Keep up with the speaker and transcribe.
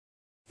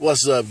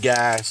What's up,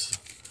 guys?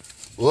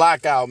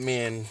 Lockout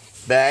Men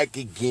back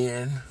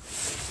again.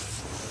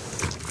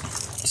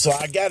 So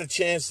I got a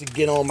chance to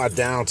get on my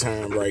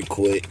downtime right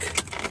quick.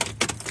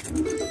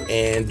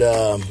 And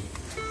I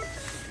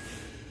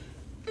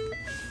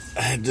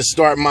had to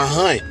start my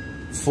hunt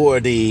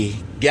for the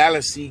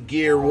Galaxy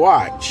Gear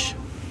watch.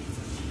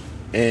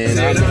 And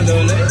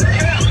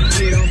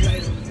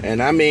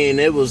I mean,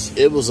 it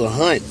was a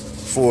hunt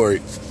for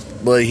it.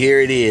 But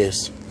here it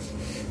is.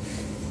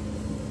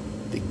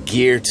 The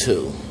Gear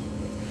 2.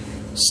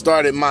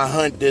 Started my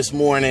hunt this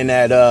morning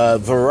at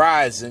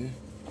Verizon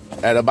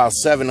at about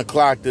 7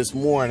 o'clock this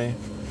morning.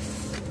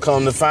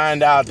 Come to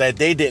find out that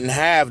they didn't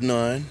have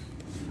none.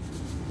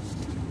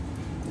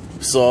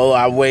 So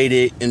I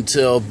waited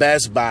until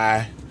Best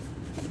Buy,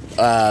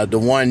 the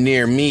one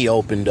near me,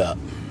 opened up.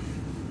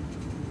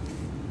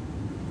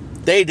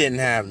 They didn't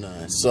have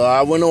none. So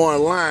I went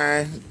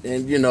online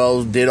and,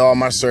 did all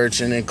my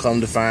searching and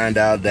come to find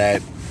out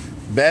that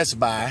Best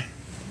Buy,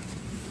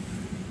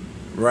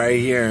 right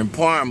here in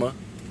Parma,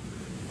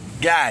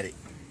 got it.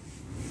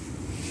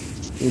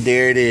 And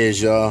there it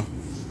is, y'all.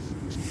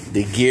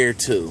 The Gear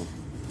 2.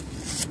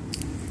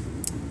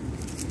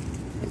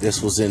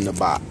 This was in the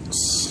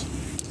box.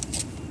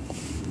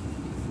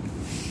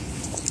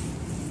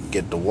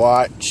 Get the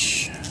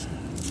watch.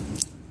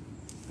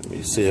 Let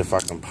me see if I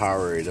can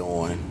power it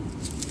on.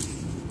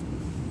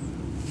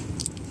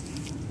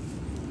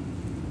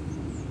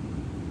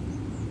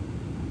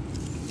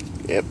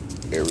 Yep,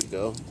 there we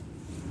go.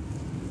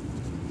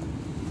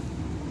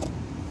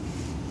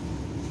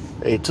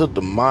 They took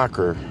the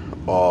marker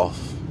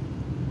off.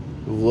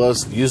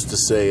 It used to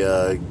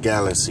say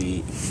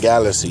Galaxy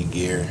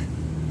Gear.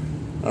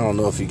 I don't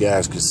know if you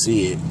guys could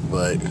see it,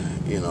 but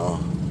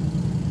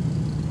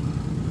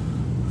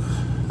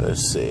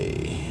let's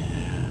see.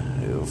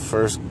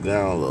 First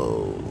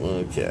download.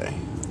 Okay.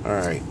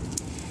 Alright.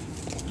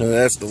 So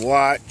that's the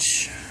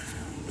watch.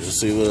 Let's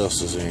see what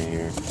else is in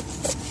here.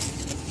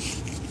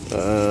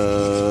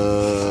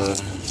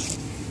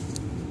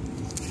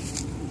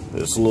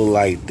 This look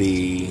like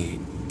the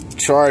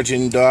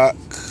charging dock.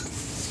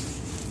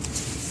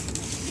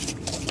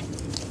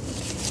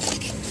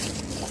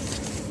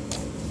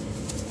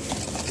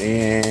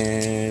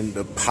 And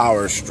the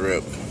power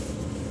strip.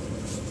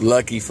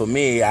 Lucky for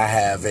me, I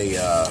have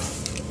a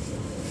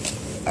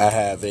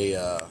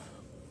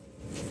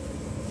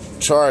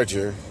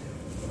charger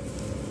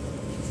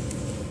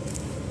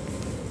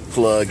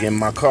plug in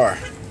my car,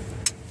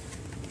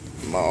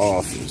 in my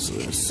office.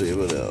 Let's see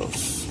what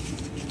else.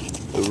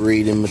 The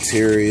reading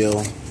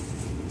material,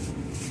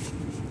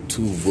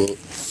 2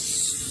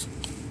 books.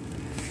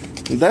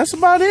 That's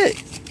about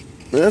it.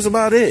 That's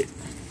about it.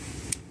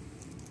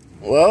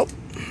 Well,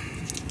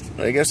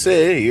 like I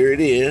said, here it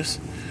is.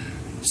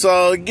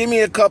 So give me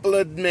a couple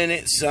of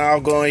minutes.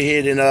 I'll go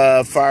ahead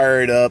and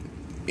fire it up,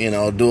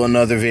 do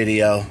another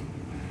video.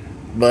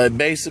 But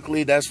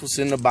basically, that's what's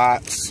in the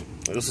box.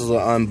 This is an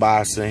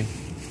unboxing.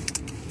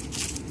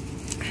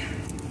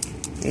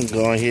 And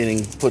go ahead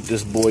and put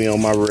this boy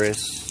on my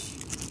wrist.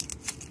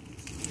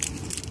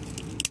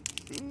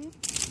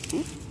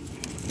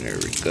 There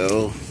we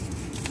go.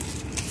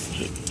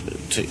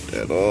 Take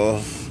that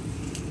off.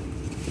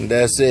 And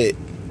that's it.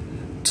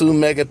 2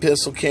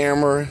 megapixel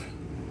camera.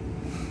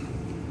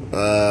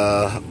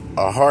 A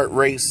heart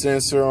rate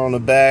sensor on the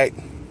back.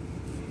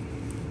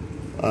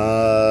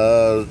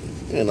 The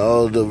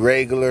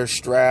regular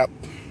strap.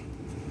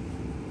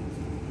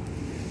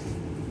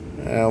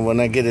 And when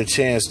I get a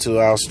chance to,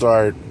 I'll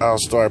start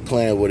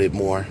playing with it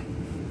more.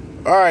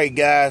 Alright,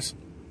 guys.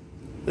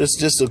 This is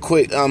just a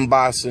quick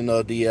unboxing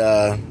of the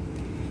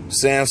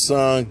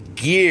Samsung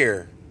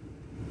Gear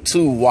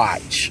 2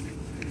 watch.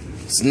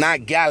 It's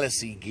not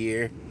Galaxy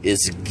Gear,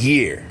 it's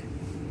Gear.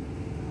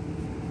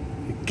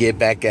 Get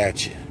back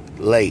at you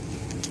late.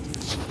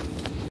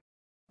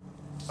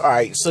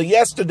 Alright, so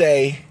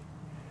yesterday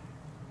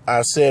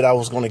I said I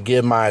was going to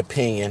give my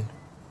opinion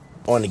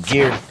on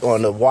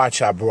the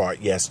watch I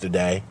brought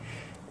yesterday,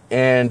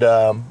 and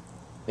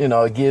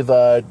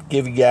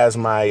give you guys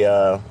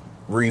my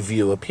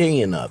review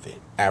opinion of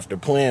it after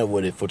playing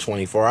with it for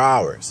 24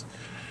 hours.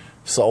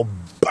 So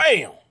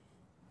bam,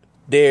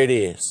 there it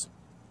is.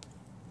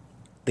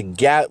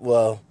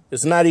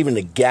 It's not even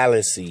the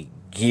Galaxy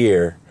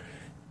Gear.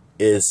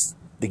 It's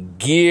the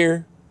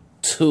Gear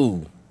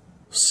 2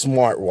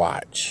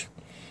 smartwatch.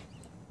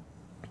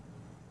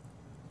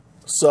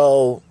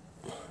 So,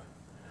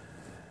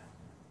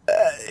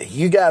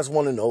 you guys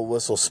want to know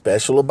what's so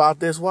special about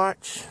this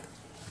watch?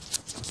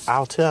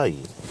 I'll tell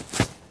you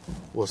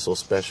what's so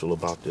special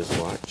about this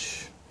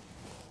watch.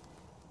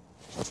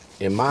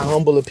 In my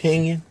humble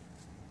opinion,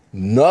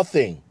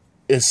 nothing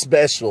is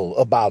special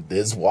about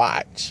this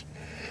watch.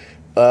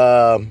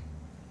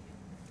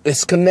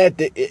 It's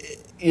connected.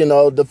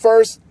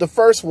 The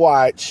first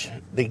watch,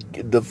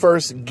 the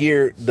first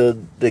Gear,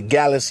 the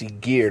Galaxy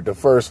Gear, the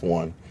first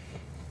one,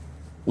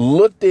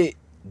 looked at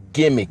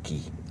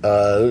gimmicky.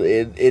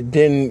 It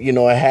didn't,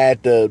 it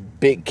had the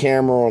big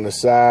camera on the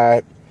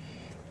side.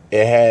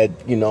 It had,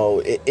 you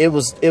know, it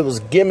was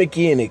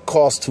gimmicky and it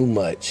cost too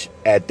much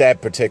at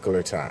that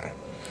particular time.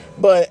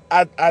 But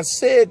I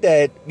said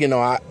that, you know,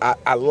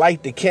 I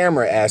like the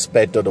camera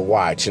aspect of the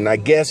watch, and I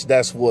guess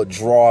that's what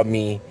drew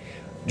me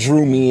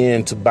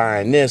into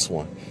buying this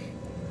one.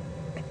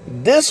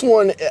 This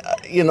one,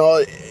 you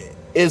know,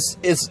 it's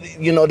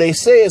you know, they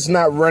say it's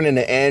not running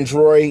the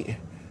Android.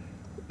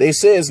 They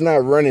say it's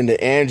not running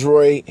the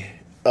Android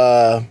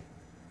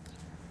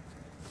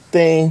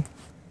thing,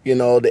 you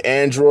know, the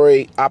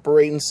Android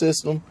operating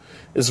system.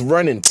 It's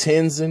running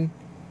Tizen.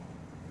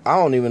 I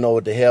don't even know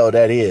what the hell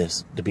that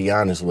is, to be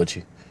honest with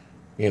you.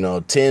 You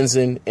know,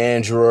 Tizen,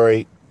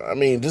 Android. I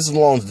mean, just as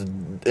long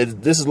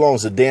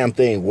as the damn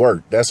thing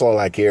worked, that's all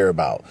I care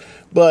about.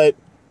 But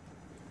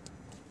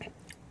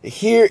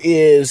here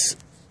is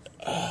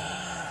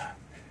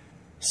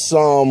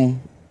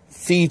some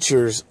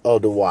features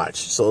of the watch.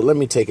 So let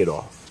me take it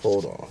off.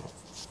 Hold on.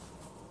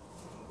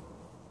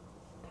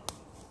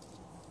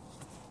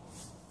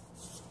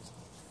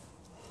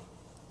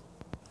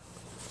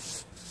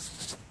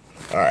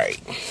 All right.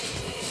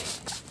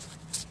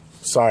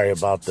 Sorry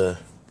about the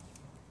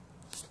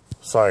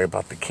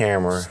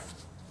camera.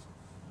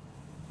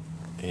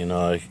 You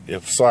know,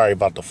 sorry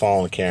about the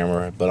phone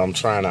camera, but I'm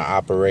trying to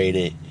operate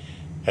it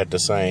at the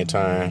same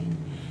time.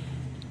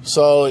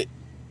 So,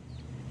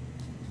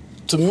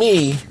 to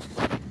me,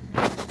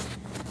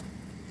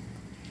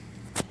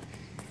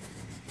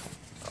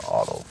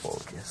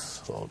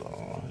 autofocus. Hold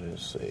on,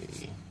 let's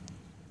see.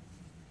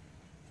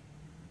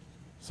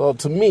 So,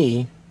 to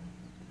me,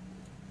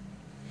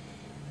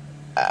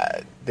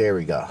 there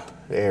we go.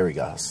 There we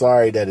go.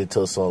 Sorry that it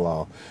took so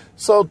long.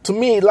 So to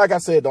me, like I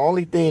said, the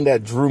only thing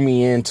that drew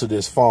me into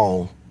this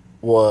phone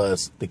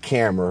was the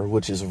camera,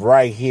 which is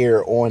right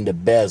here on the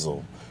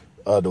bezel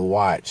of the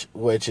watch,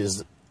 which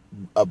is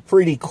a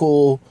pretty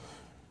cool,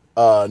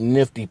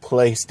 nifty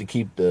place to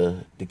keep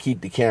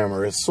the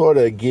camera. It sort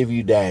of give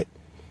you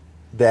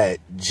that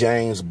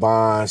James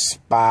Bond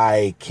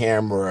spy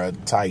camera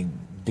type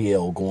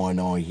deal going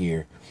on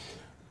here.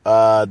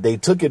 They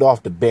took it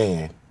off the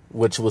band,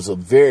 which was a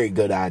very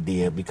good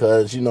idea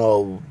because, you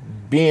know,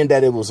 being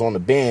that it was on the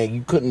band,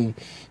 you couldn't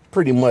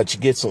pretty much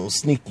get some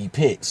sneaky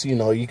pics. You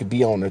know, you could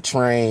be on a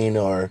train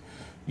or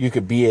you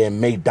could be in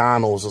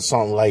McDonald's or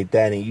something like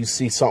that and you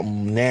see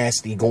something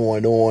nasty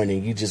going on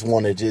and you just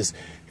want to just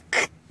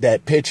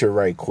that picture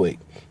right quick.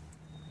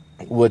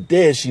 With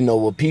this, you know,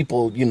 with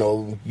people, you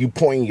know, you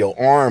pointing your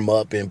arm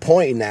up and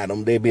pointing at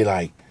them, they'd be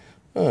like,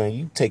 oh,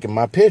 you taking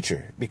my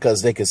picture,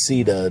 because they could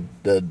see the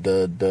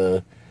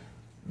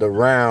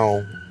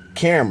round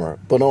camera.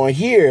 But on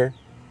here,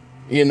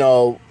 you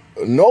know,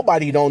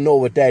 nobody don't know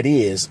what that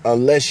is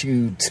unless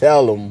you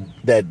tell them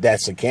that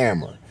that's a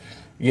camera.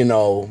 You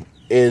know,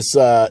 it's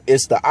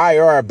the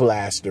IR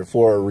blaster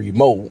for a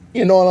remote,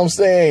 you know what I'm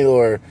saying,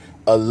 or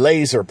a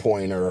laser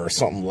pointer or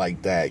something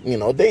like that. You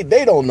know, they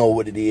don't know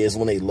what it is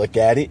when they look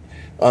at it,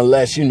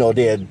 unless, you know,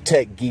 they're a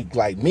tech geek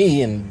like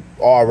me and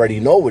already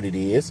know what it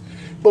is.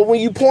 But when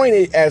you point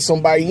it at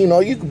somebody, you know,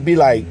 you could be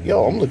like,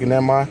 yo, I'm looking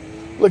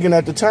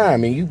at the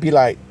time, and you'd be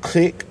like,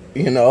 click,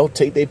 you know,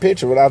 take their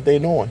picture without they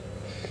knowing.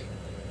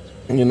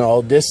 You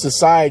know, this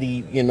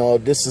society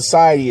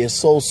is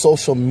so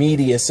social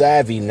media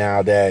savvy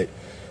now that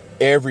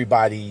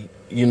everybody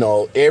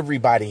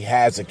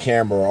has a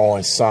camera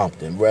on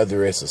something,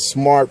 whether it's a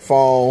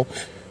smartphone,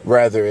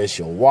 whether it's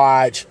your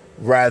watch,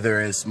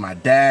 whether it's my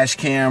dash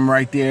cam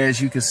right there,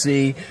 as you can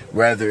see,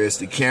 whether it's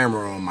the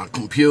camera on my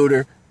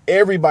computer.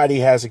 Everybody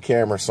has a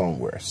camera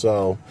somewhere.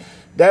 So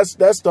that's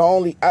the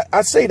only,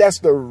 I say that's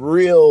the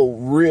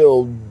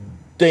real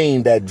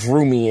thing that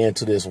drew me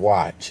into this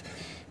watch.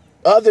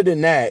 Other than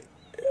that,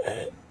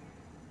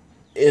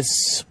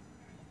 it's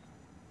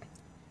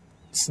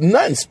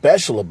nothing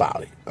special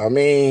about it. I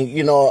mean,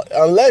 you know,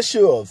 unless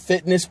you're a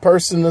fitness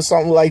person or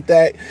something like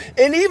that,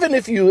 and even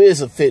if you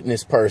is a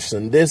fitness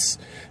person, this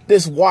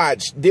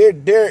watch,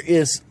 there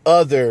is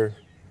other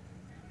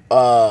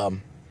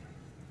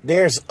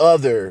there's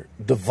other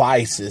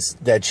devices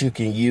that you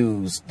can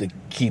use to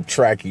keep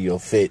track of your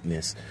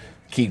fitness,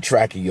 keep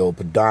track of your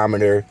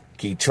pedometer,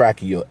 keep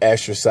track of your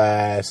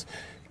exercise,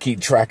 keep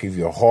track of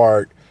your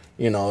heart.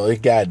 You know,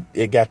 it got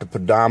the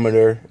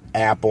pedometer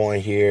app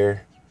on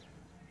here,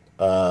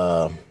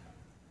 the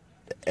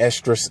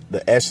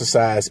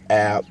exercise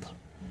app,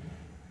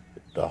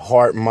 the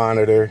heart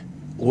monitor,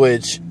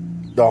 which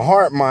the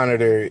heart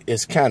monitor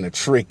is kind of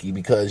tricky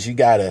because you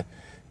gotta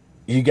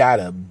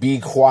be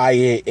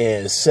quiet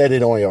and set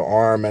it on your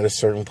arm at a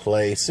certain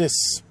place.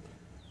 It's,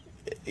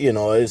 you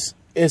know, it's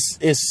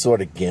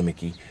sort of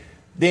gimmicky.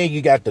 Then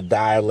you got the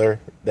dialer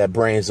that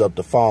brings up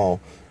the phone.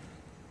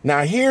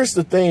 Now, here's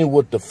the thing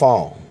with the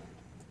phone.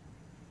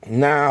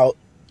 Now,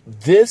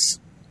 this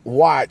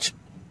watch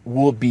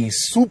will be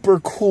super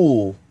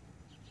cool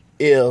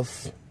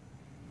if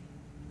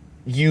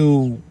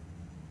you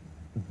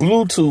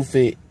Bluetooth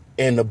it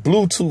and the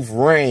Bluetooth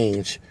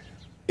range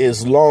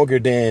is longer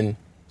than,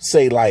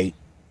 say,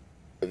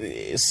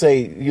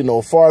 you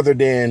know, farther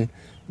than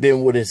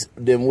what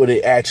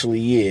it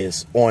actually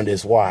is on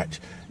this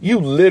watch. you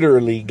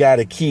literally got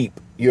to keep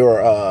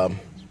your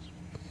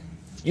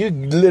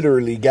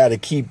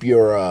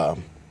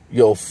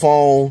your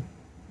phone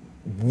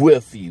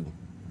with you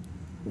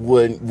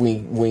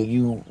when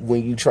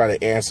you try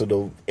to answer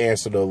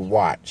the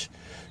watch.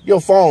 Your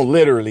phone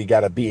literally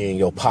got to be in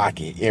your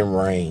pocket in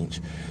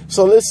range.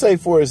 So let's say,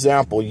 for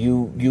example,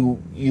 you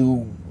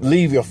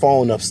leave your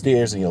phone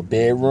upstairs in your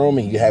bedroom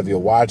and you have your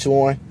watch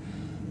on.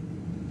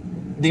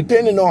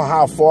 Depending on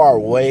how far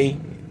away,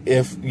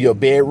 if your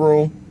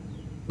bedroom,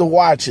 the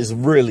watch is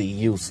really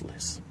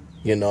useless,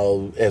 you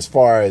know, as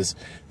far as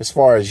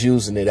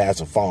using it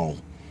as a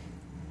phone.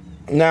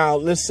 Now,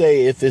 let's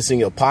say if it's in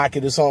your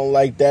pocket or something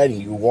like that,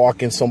 and you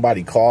walk in,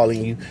 somebody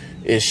calling you,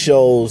 it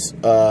shows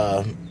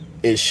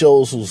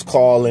who's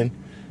calling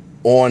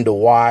on the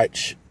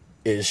watch.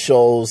 It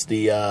shows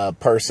the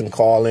person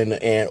calling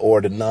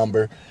or the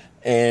number,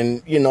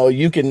 and you know,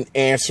 you can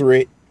answer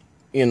it.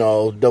 You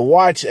know, the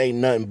watch ain't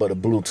nothing but a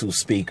Bluetooth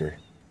speaker.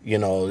 You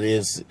know,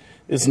 there's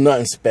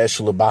nothing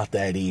special about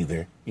that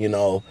either. You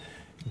know,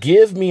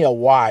 give me a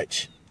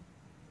watch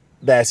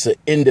that's an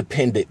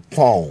independent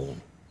phone.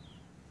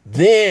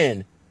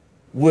 Then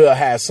we'll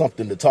have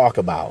something to talk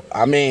about.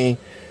 I mean,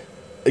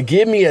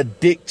 give me a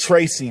Dick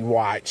Tracy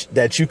watch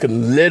that you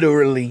can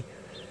literally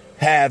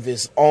have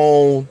its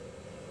own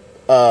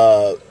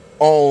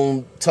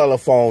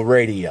telephone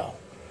radio.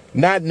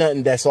 Not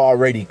nothing that's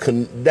already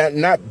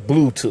not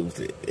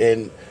Bluetooth.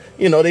 And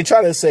you know, they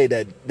try to say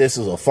that this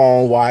is a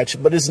phone watch,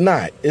 but it's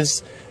not.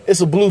 It's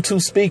a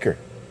Bluetooth speaker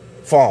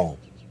phone.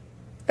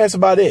 That's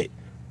about it.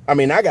 I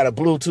mean, I got a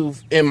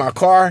Bluetooth in my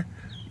car.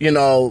 You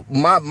know,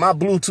 my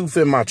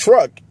Bluetooth in my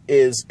truck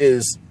is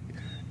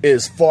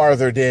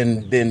farther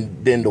than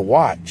the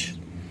watch.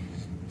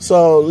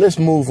 So let's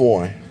move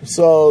on.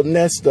 So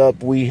next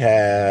up we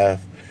had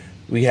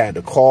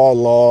the call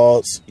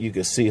logs. You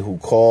can see who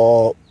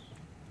called.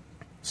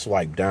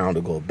 Swipe down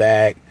to go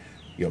back.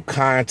 Your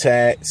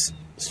contacts.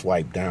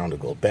 Swipe down to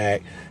go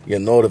back. Your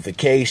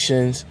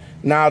notifications.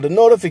 Now the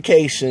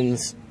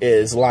notifications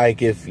is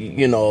like if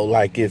you know,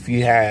 like if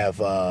you have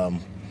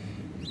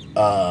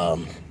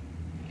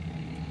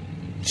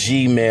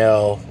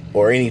Gmail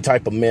or any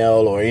type of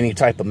mail or any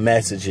type of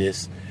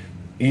messages,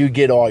 you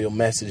get all your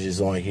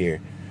messages on here.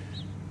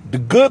 The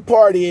good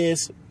part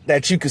is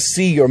that you can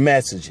see your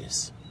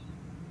messages.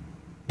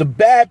 The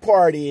bad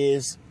part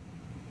is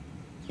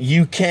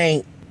you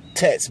can't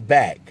text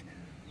back.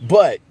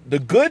 But the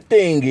good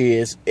thing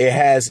is it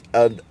has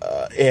a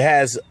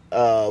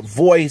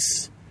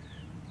voice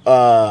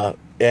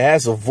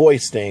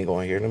thing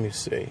on here. Let me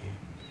see.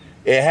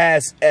 It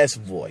has S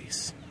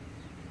voice.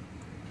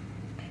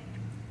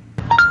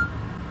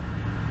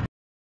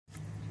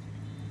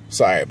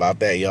 Sorry about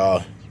that,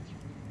 y'all.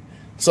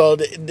 So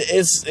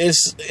it's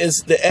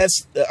the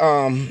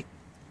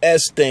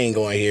S thing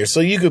on here. So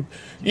you could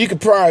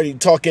probably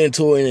talk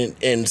into it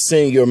and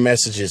send your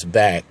messages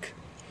back.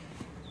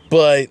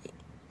 But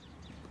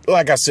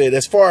like I said,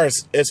 as far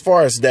as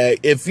that,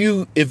 if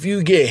you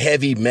get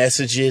heavy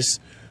messages,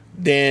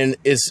 then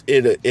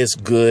it's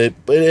good.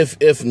 But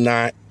if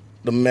not,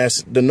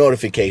 the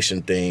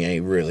notification thing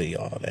ain't really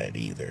all that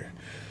either.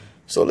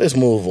 So let's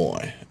move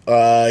on.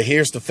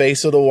 Here's the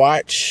face of the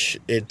watch.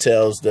 It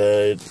tells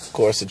the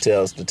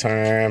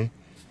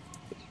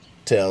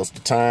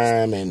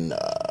time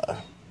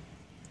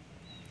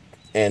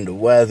and the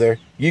weather.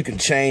 You can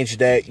change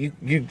that.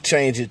 You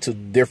change it to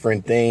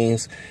different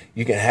things.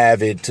 You can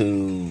have it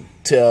to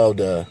tell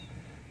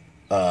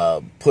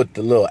put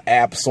the little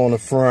apps on the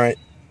front,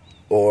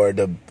 or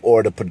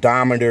the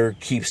pedometer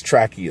keeps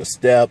track of your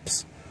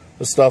steps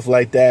or stuff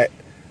like that.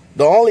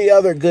 The only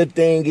other good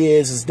thing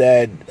is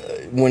that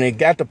when it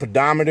got the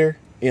pedometer,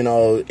 you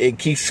know, it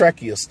keeps track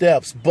of your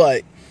steps.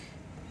 But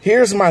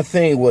here's my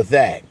thing with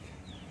that.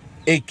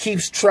 It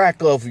keeps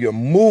track of your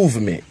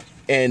movement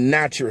and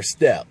not your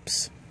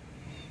steps.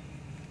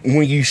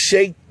 When you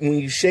shake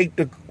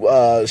the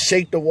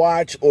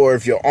watch, or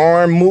if your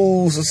arm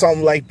moves or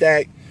something like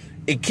that,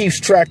 it keeps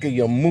track of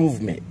your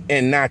movement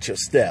and not your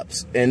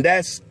steps. And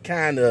that's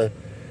kind of,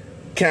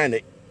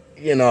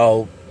 you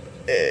know,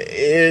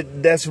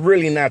 that's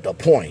really not the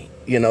point.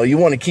 You know, you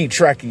want to keep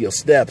track of your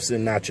steps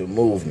and not your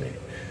movement.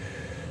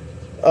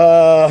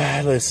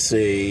 Let's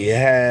see. It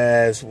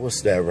has,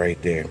 what's that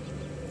right there?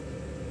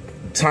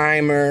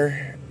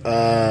 Timer.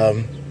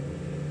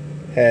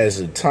 Has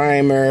a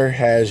timer.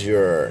 Has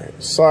your,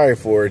 sorry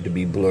for it to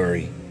be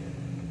blurry.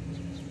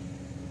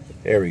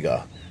 There we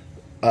go.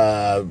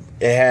 It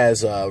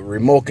has a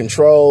remote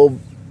control,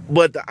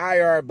 but the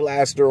IR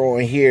blaster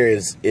on here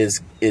is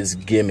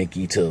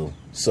gimmicky too.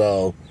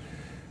 So,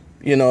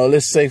 you know,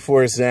 let's say,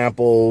 for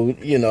example,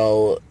 you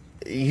know,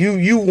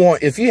 you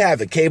want, if you have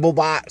a cable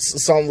box or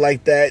something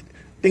like that,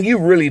 then you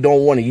really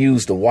don't want to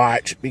use the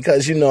watch,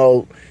 because, you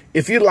know,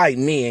 if you're like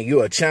me and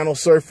you're a channel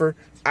surfer,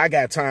 I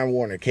got Time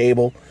Warner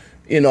cable.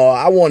 You know,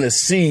 I want to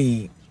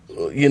see,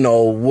 you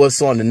know, what's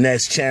on the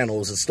next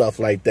channels and stuff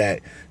like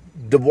that.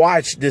 The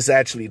watch, this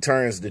actually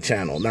turns the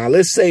channel. Now,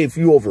 let's say if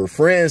you're over a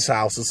friend's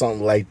house or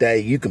something like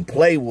that, you can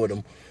play with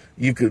them.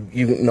 you could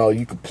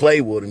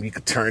play with them. You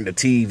could turn the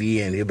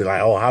TV and he'll be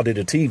like, oh, how did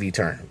the TV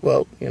turn?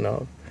 Well, you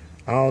know,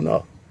 I don't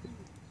know.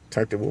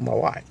 Turned it with my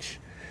watch.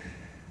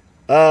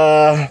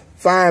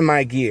 Find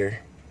My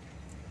Gear.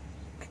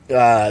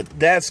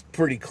 That's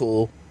pretty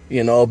cool.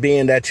 You know,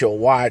 being that your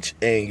watch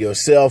and your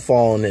cell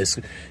phone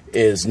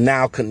is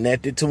now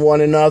connected to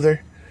one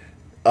another.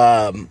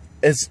 And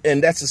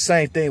that's the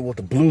same thing with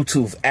the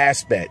Bluetooth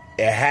aspect.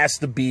 It has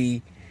to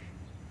be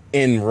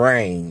in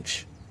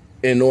range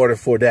in order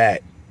for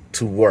that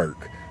to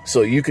work.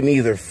 So you can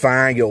either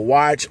find your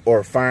watch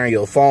or find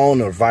your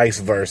phone or vice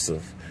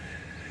versa.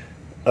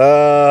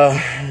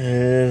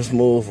 Let's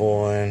move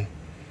on.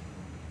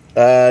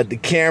 The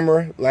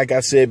camera, like I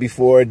said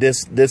before,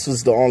 this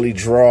was the only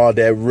draw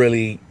that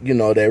really, you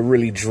know, that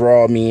really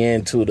draw me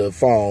into the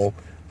phone.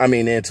 I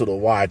mean, into the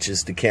watch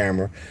is the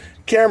camera.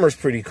 Camera's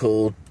pretty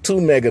cool. 2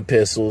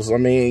 megapixels. I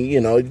mean,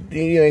 you know,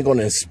 you ain't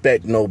gonna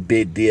inspect no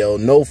big deal.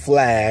 No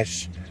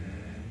flash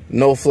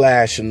or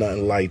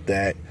nothing like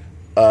that.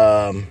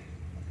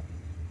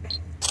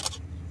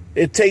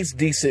 It takes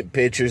decent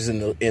pictures in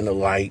the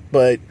light,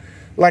 but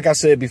like I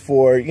said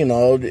before, you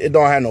know, it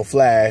don't have no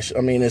flash.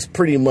 I mean, it's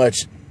pretty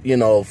much, you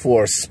know,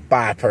 for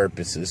spy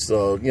purposes.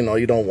 So, you know,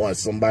 you don't want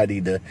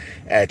somebody to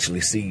actually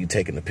see you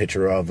taking a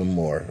picture of them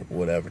or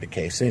whatever the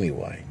case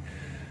anyway.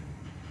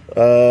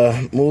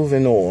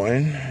 Moving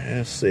on,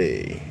 let's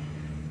see.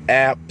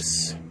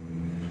 Apps.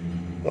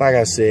 Like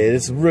I said,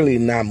 it's really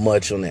not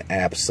much on the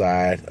app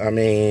side. I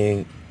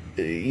mean,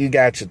 you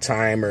got your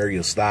timer,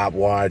 your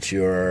stopwatch,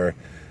 your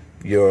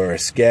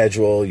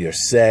schedule, your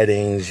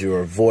settings,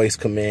 your voice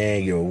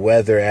command, your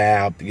weather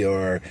app,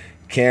 your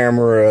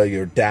camera,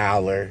 your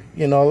dialer.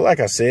 You know, like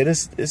I said,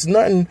 it's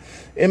nothing,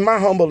 in my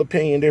humble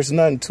opinion, there's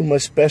nothing too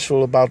much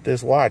special about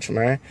this watch,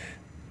 man.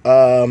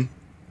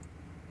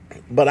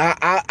 But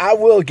I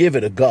will give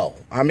it a go.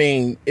 I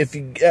mean, if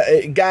you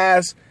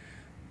guys,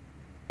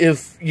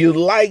 if you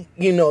like,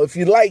 you know, if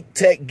you like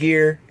tech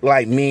gear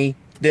like me,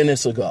 then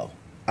it's a go.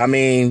 I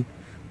mean,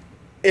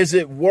 is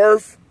it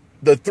worth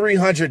the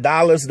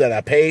 $300 that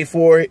I paid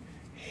for it?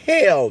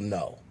 Hell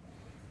no.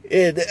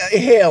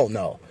 Hell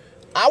no.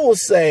 I will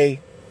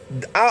say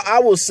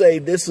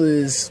this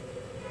is,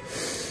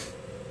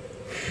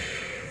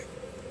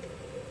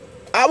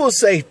 I will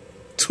say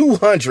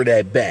 200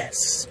 at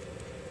best.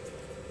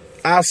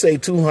 I'll say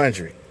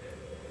 200.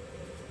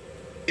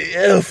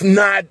 If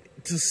not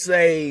to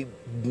say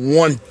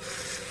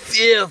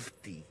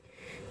 150,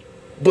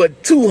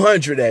 but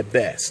 200 at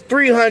best.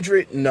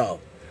 300, no.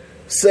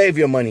 Save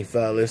your money,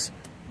 fellas.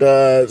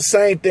 The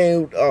same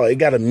thing. Oh, it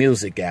got a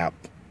music app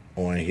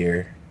on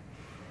here.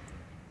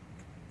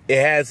 It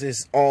has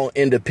its own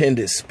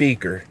independent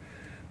speaker.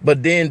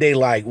 But then they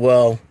like,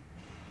 well,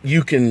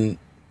 you can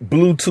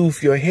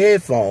Bluetooth your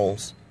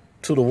headphones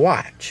to the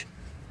watch.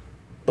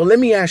 But let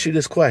me ask you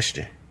this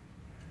question.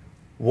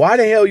 Why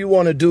the hell you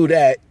want to do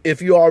that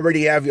if you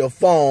already have your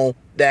phone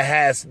that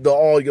has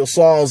all your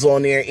songs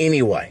on there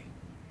anyway?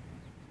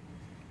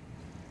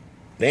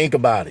 Think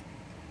about it.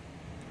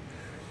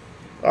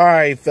 All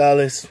right,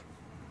 fellas.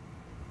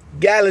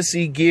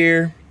 Galaxy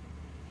Gear.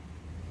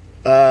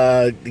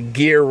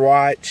 Gear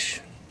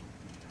Watch.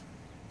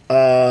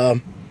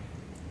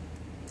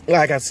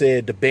 Like I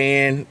said, the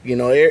band, you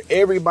know,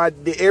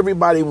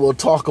 everybody will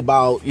talk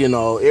about, you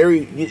know,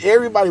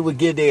 everybody will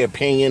give their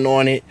opinion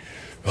on it.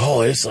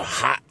 Oh, it's a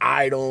hot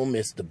item.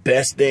 It's the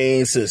best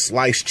thing since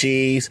sliced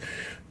cheese.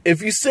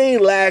 If you've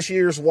seen last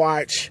year's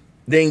watch,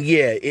 then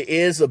yeah, it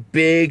is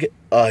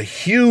a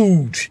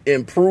huge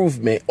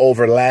improvement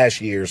over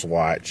last year's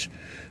watch.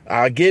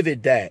 I'll give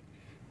it that.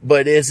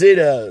 But is it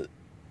a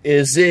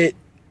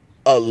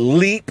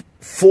leap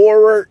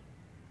forward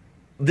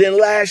than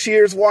last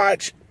year's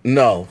watch?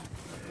 No.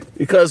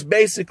 Because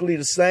basically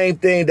the same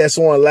thing that's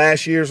on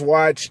last year's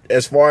watch,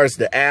 as far as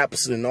the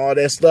apps and all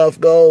that stuff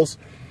goes,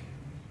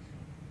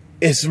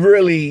 it's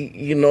really,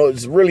 you know,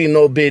 it's really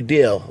no big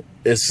deal.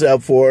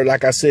 Except for,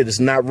 like I said, it's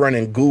not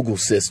running Google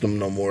system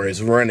no more.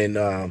 It's running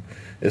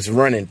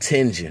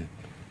Tengen.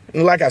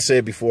 And like I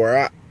said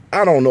before,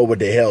 I don't know what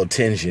the hell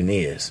Tengen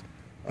is.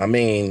 I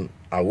mean,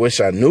 I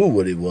wish I knew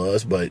what it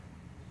was, but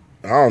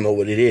I don't know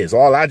what it is.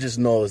 All I just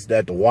know is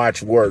that the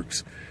watch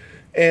works.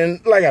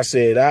 And like I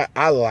said,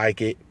 I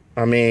like it.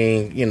 I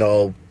mean, you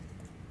know,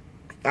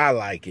 I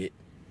like it.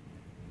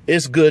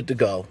 It's good to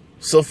go.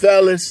 So,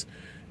 fellas,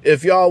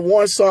 if y'all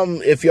want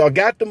something, if y'all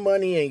got the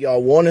money and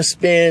y'all want to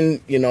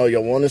spend, you know,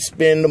 y'all want to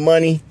spend the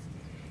money,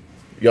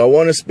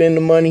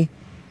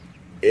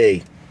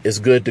 hey, it's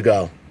good to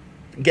go.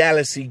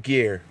 Galaxy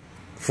Gear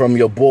from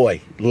your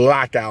boy,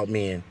 Lockout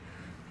Man.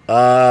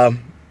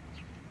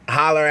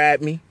 Holler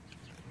at me.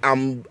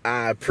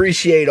 I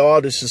appreciate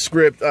all the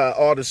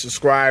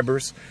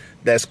subscribers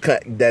that's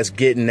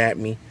getting at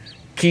me.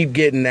 Keep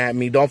getting at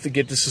me. Don't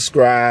forget to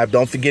subscribe.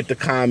 Don't forget to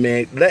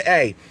comment.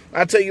 Hey,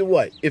 I tell you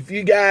what, if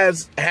you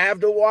guys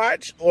have the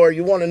watch or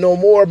you want to know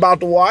more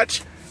about the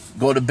watch,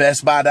 go to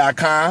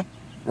bestbuy.com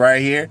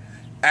right here.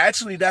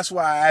 Actually, that's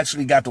where I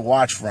actually got the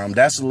watch from.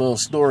 That's a little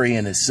story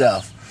in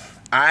itself.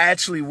 I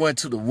actually went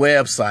to the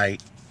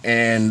website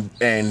and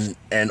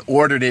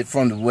ordered it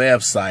from the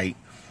website,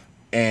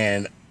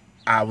 and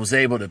I was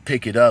able to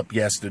pick it up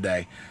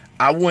yesterday.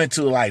 I went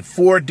to like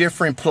 4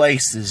 different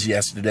places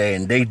yesterday,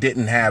 and they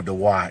didn't have the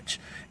watch.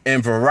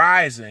 And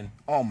Verizon,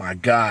 oh my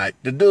God,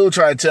 the dude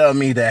tried to tell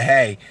me that,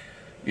 hey,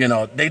 you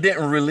know, they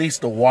didn't release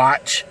the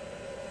watch.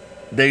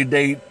 They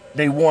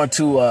want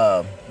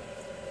to,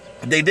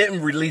 they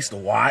didn't release the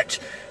watch.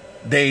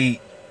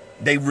 They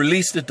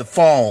released the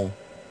phone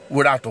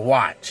without the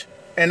watch.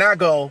 And I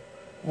go,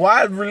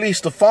 why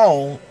release the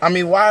phone? I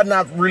mean, why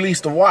not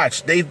release the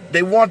watch? They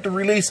want to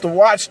release the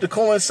watch to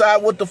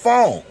coincide with the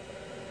phone.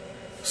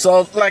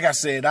 So, like I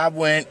said, I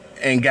went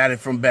and got it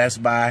from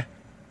Best Buy,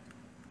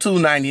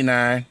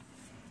 $2.99.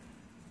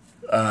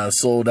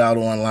 Sold out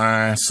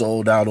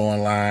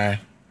online.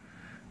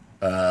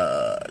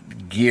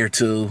 Gear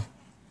 2,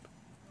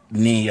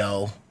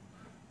 Neo.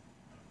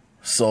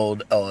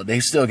 Sold. Oh,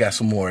 they still got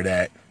some more of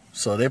that.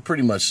 So they're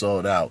pretty much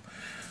sold out.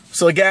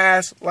 So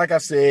guys, like I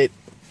said,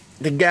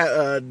 they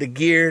got the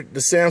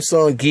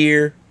Samsung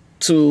Gear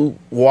 2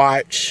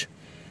 watch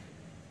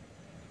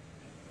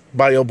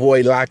by your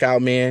boy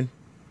Lockout Man.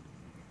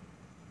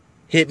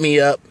 Hit me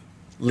up,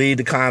 leave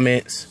the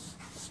comments,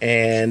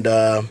 and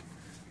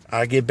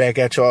I'll get back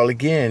at y'all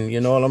again.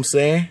 You know what I'm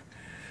saying?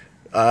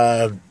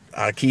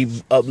 I keep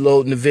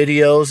uploading the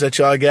videos that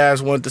y'all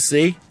guys want to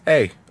see.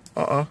 Hey,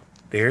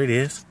 there it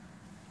is.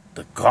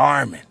 The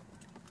Garmin.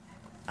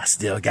 I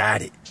still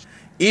got it.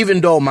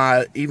 Even though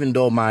my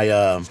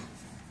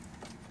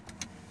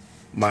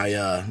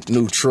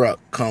new truck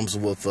comes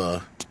with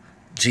a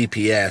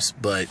GPS,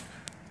 but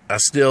I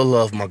still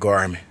love my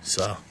Garmin.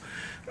 So,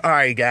 all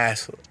right,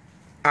 guys,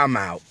 I'm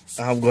out.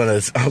 I'm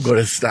gonna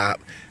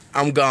stop.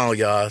 I'm gone,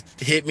 y'all.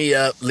 Hit me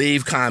up,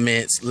 leave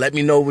comments, let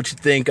me know what you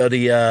think of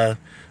the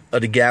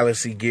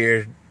Galaxy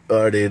Gear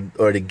or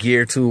the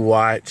Gear 2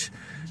 watch.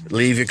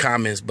 Leave your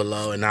comments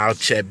below, and I'll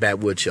chat back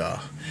with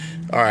y'all.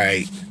 All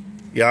right,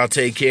 y'all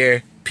take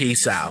care.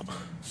 Peace out.